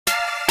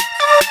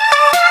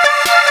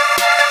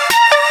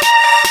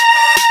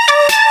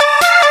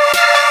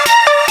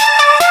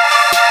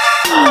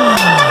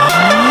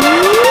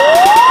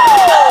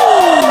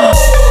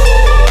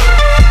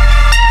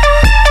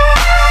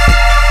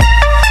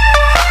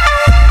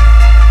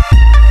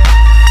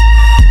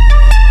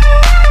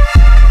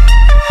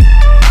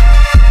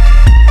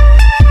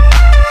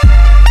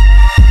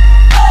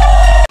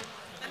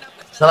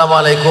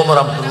Assalamualaikum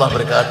warahmatullahi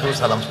wabarakatuh.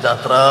 Salam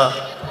sejahtera.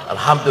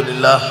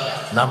 Alhamdulillah.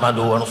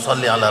 Nahmadu wa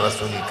nusalli ala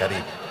rasulil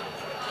karim.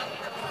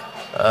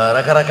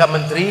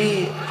 Rakan-rakan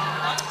menteri,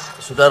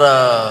 saudara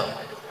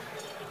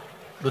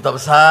Duta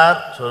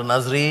Besar, saudara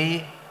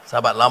Nazri,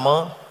 sahabat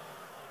lama,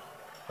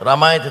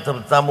 ramai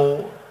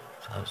tetamu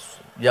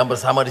yang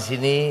bersama di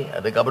sini,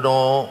 ada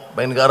Gubernur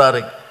Bank Negara,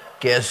 ada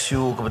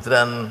KSU,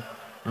 Kementerian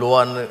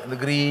Luar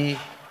Negeri,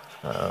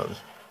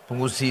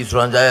 pengurusi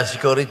Suruhanjaya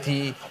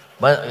Security,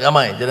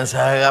 ramai. Dan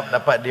saya harap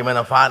dapat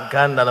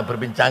dimanfaatkan dalam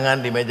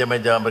perbincangan di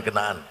meja-meja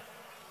berkenaan.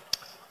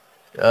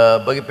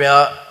 Bagi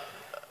pihak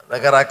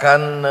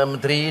rakan-rakan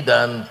menteri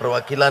dan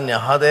perwakilan yang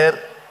hadir,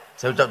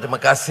 saya ucap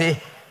terima kasih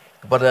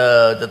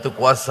kepada Jatuh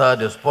Kuasa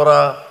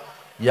Diaspora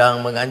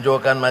yang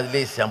menganjurkan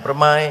majlis yang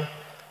permai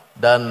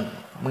dan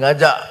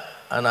mengajak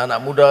anak-anak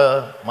muda,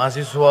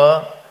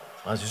 mahasiswa,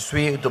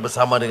 mahasiswi untuk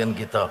bersama dengan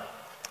kita.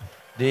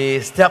 Di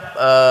setiap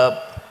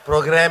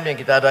program yang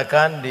kita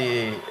adakan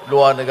di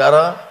luar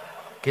negara,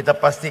 kita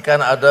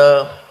pastikan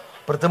ada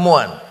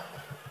pertemuan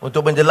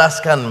untuk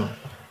menjelaskan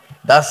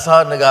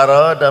dasar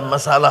negara dan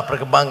masalah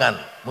perkembangan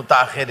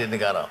mutakhir di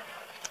negara.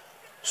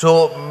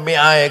 So, may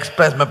I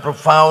express my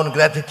profound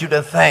gratitude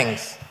and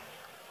thanks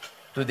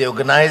to the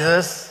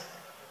organizers,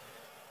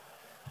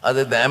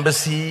 other the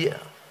embassy,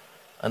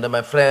 under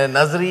my friend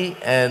Nazri,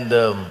 and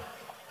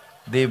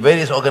the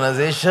various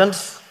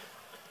organizations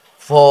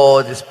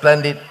for the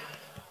splendid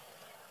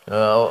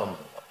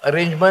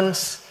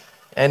arrangements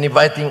and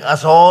inviting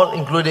us all,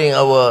 including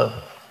our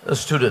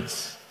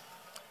students.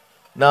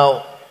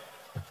 Now,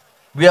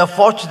 we are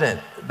fortunate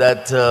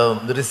that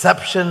the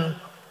reception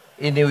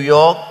in New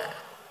York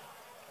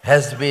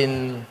has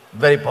been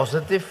very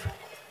positive,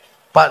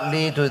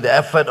 partly to the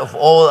effort of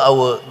all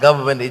our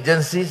government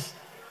agencies,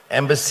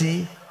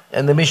 embassy,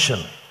 and the mission.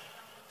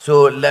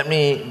 So let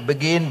me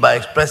begin by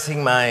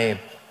expressing my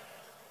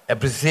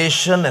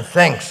appreciation and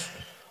thanks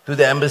to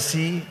the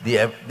embassy,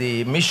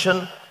 the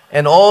mission,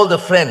 and all the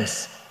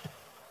friends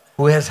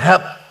who has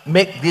helped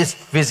make this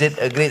visit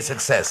a great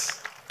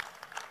success.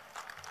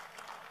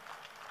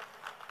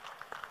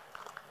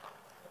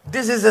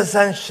 This is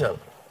essential.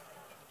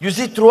 You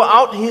see,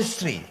 throughout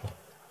history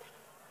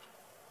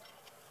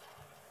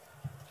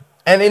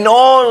and in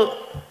all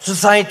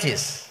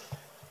societies,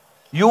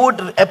 you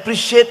would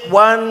appreciate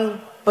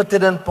one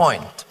pertinent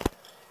point,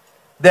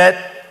 that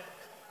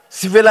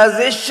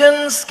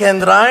civilizations can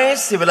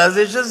rise,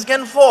 civilizations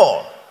can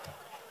fall.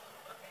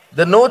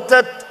 The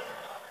noted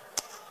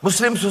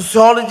Muslim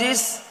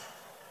sociologist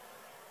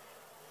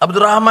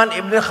Abdurrahman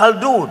Ibn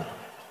Khaldun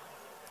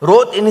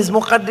wrote in his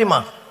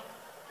Muqaddimah,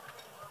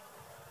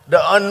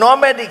 the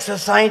nomadic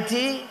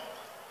society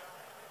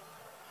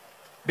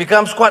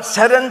becomes quite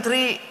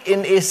sedentary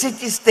in a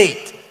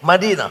city-state,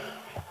 Medina.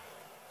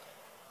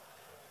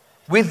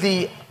 With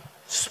the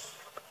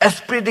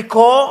esprit de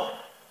corps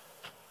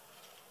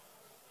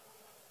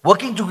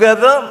working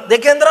together, they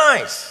can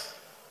rise,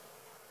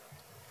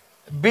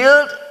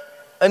 build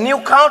a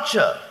new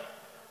culture,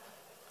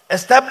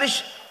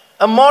 establish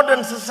a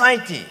modern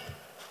society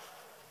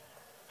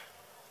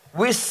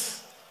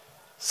with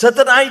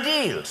certain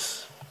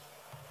ideals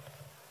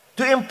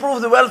to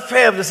improve the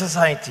welfare of the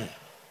society.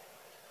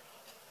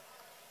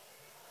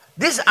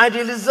 This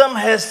idealism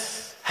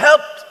has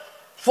helped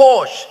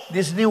forge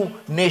this new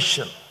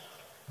nation.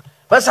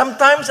 But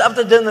sometimes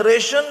after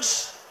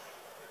generations,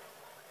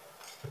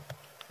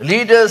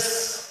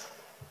 leaders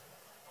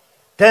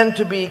tend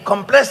to be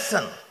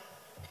complacent,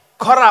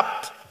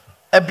 corrupt,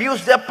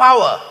 abuse their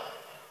power,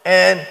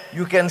 and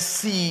you can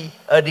see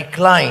a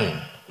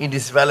decline in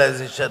this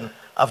civilization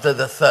after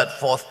the third,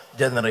 fourth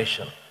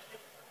generation.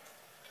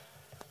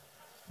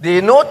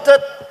 The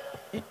noted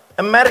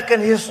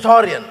American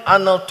historian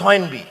Arnold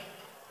Toynbee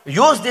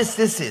used this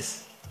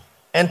thesis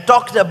and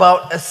talked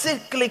about a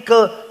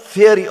cyclical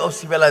theory of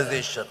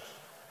civilization.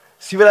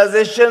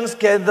 Civilizations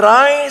can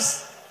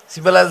rise,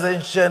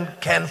 civilization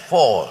can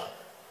fall.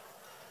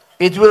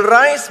 It will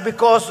rise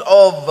because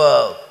of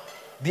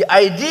the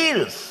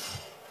ideals,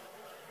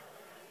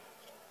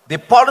 the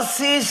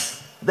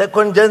policies that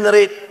can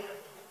generate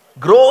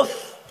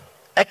growth,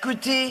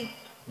 equity,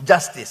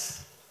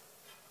 justice.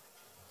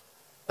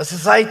 A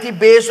society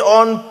based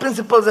on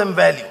principles and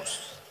values.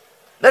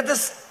 Let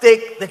us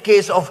take the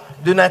case of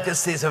the United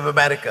States of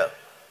America.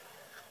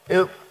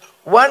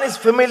 One is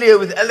familiar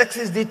with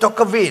Alexis de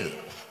Tocqueville,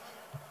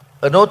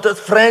 a noted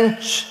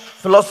French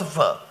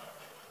philosopher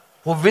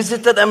who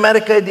visited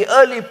America in the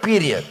early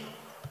period.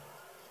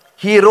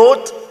 He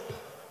wrote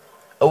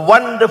a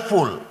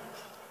wonderful,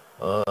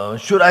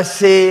 should I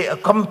say, a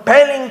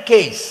compelling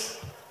case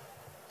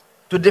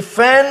to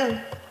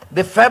defend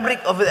the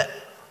fabric of the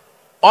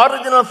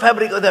original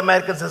fabric of the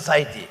American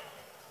society.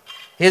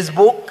 His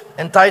book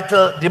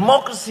entitled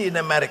Democracy in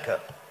America.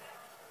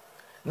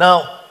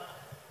 Now,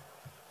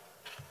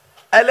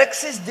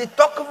 Alexis de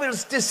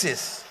Tocqueville's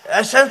thesis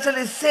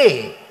essentially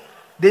say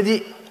that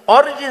the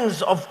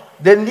origins of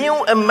the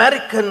new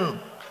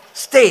American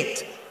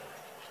state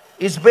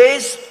is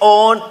based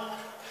on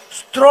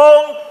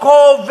strong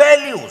core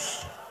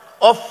values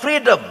of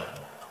freedom,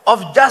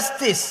 of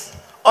justice,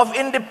 of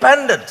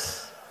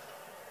independence.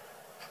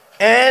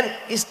 And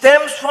it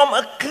stems from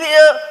a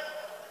clear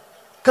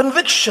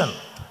conviction,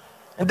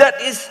 and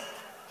that is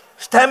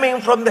stemming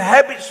from the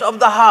habits of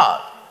the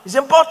heart. It's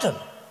important.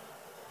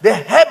 The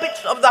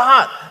habits of the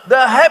heart.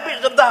 The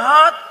habits of the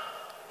heart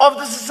of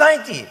the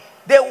society.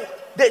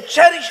 They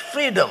cherish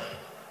freedom.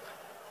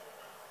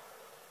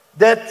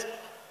 That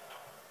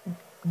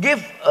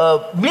give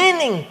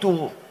meaning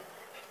to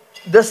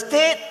the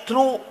state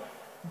through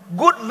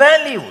good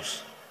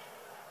values.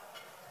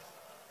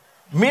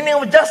 Meaning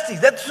of justice.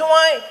 That's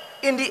why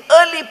in the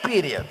early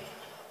period,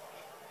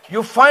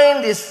 you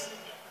find this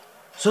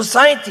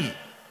society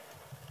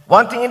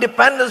wanting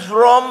independence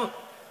from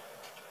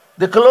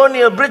the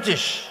colonial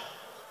British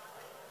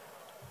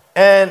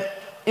and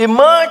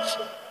emerge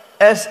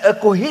as a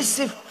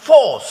cohesive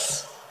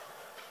force.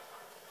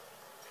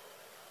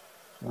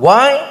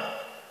 Why?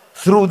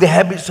 Through the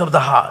habits of the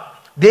heart.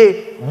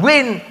 They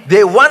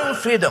want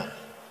freedom.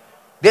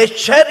 They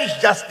cherish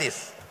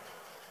justice.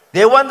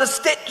 They want the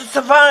state to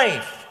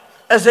survive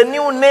as a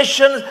new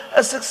nation,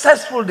 a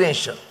successful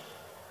nation.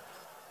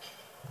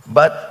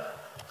 But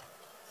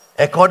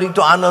according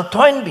to Arnold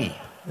Toynbee,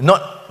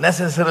 not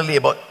necessarily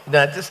about the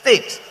United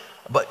States,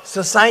 but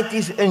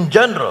societies in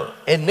general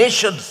and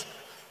nations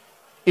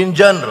in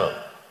general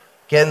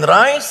can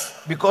rise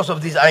because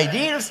of these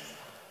ideals,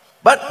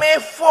 but may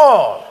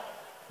fall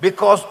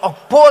because of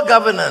poor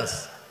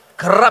governance,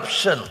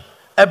 corruption,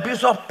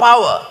 abuse of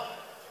power,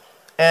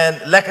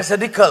 and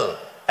lackadaisical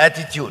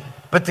attitude,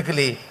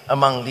 particularly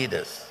among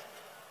leaders.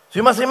 So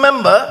you must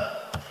remember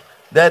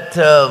that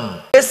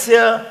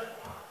Malaysia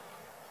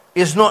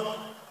is not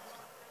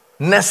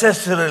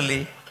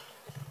necessarily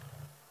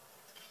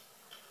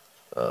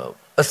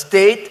a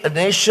state, a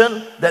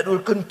nation that will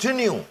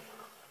continue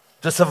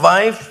to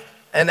survive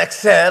and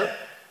excel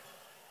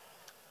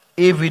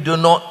if we do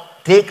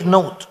not take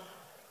note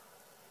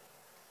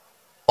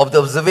of the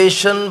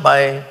observation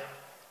by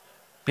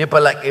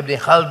people like Ibn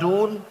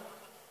Khaldun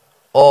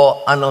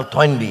or Arnold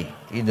Toynbee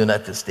in the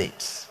United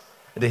States,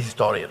 the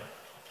historian.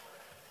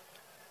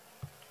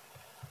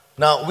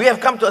 Now, we have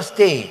come to a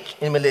stage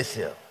in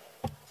Malaysia.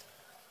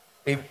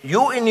 If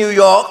you in New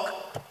York,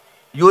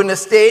 you in the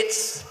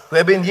States, who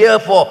have been here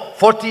for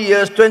 40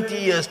 years, 20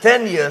 years,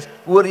 10 years,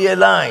 will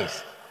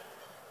realize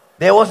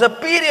there was a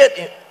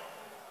period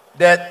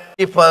that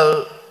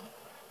people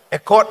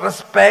accord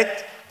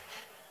respect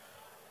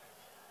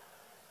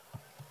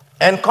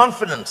and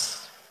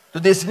confidence to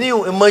this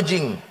new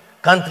emerging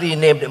country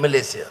named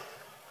Malaysia.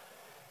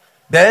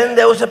 Then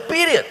there was a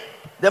period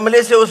that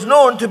Malaysia was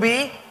known to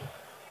be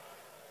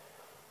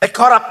a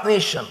corrupt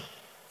nation,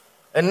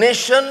 a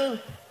nation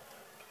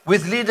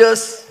with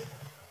leaders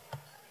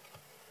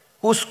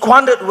who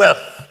squandered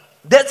wealth.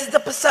 That is the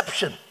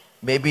perception.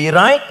 Maybe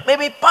right,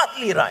 maybe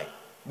partly right,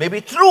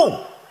 maybe true,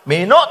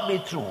 may not be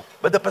true,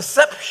 but the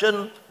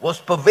perception was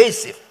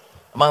pervasive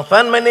among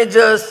fund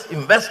managers,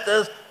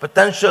 investors,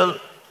 potential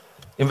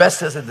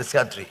investors in this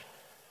country.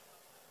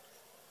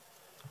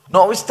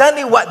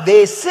 Notwithstanding what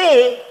they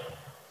say,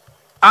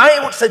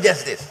 I would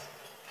suggest this.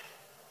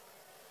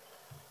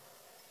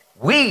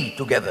 We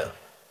together,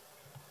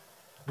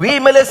 we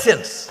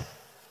Malaysians,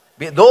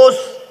 be it those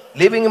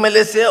living in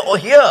Malaysia or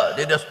here,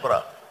 the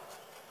diaspora,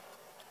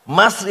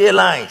 must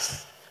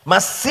realize,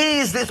 must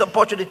seize this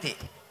opportunity.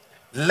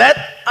 Let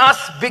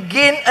us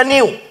begin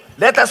anew.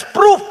 Let us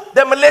prove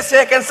that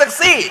Malaysia can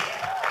succeed.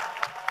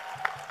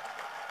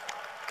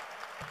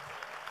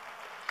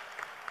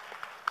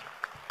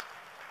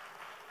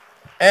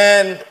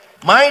 And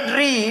my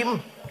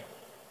dream,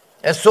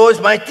 and so is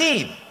my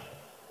team,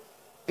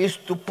 is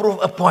to prove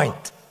a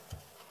point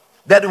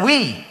that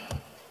we,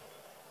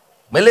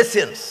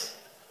 Malaysians,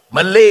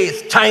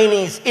 Malays,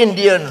 Chinese,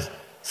 Indians,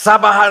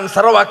 Sabahan,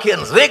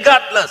 Sarawakians,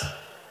 regardless,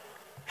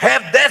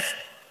 have that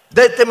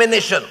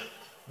determination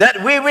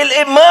that we will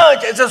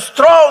emerge as a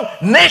strong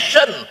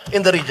nation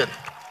in the region.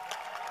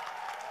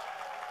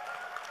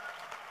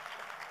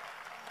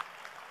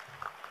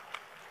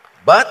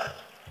 But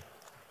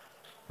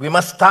we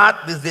must start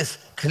with this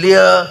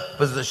clear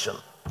position.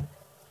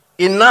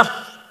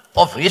 Enough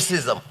of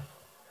racism,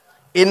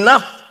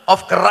 enough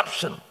of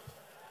corruption,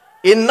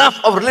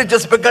 enough of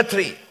religious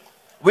bigotry.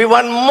 We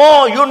want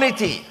more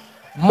unity,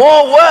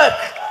 more work,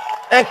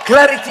 and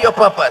clarity of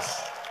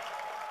purpose.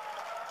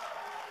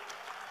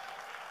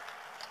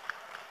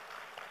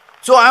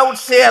 So I would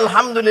say,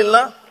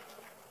 Alhamdulillah,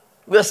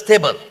 we are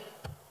stable.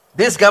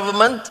 This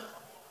government,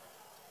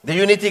 the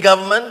unity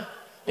government,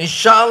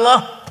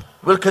 inshallah,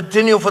 will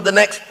continue for the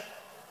next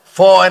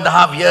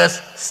 4.5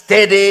 years,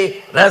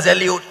 steady,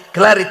 resolute,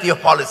 clarity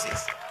of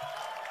policies.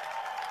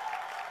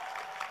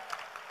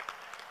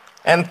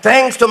 And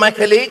thanks to my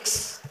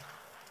colleagues,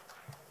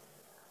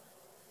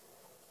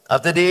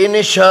 after the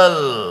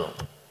initial,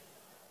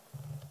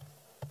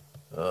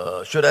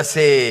 should I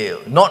say,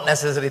 not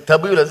necessarily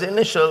turbulence,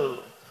 initial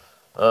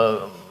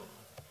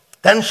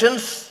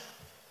tensions,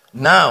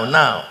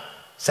 now,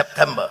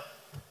 September,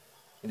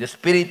 in the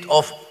spirit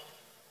of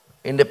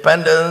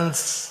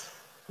Independence,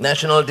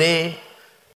 National Day,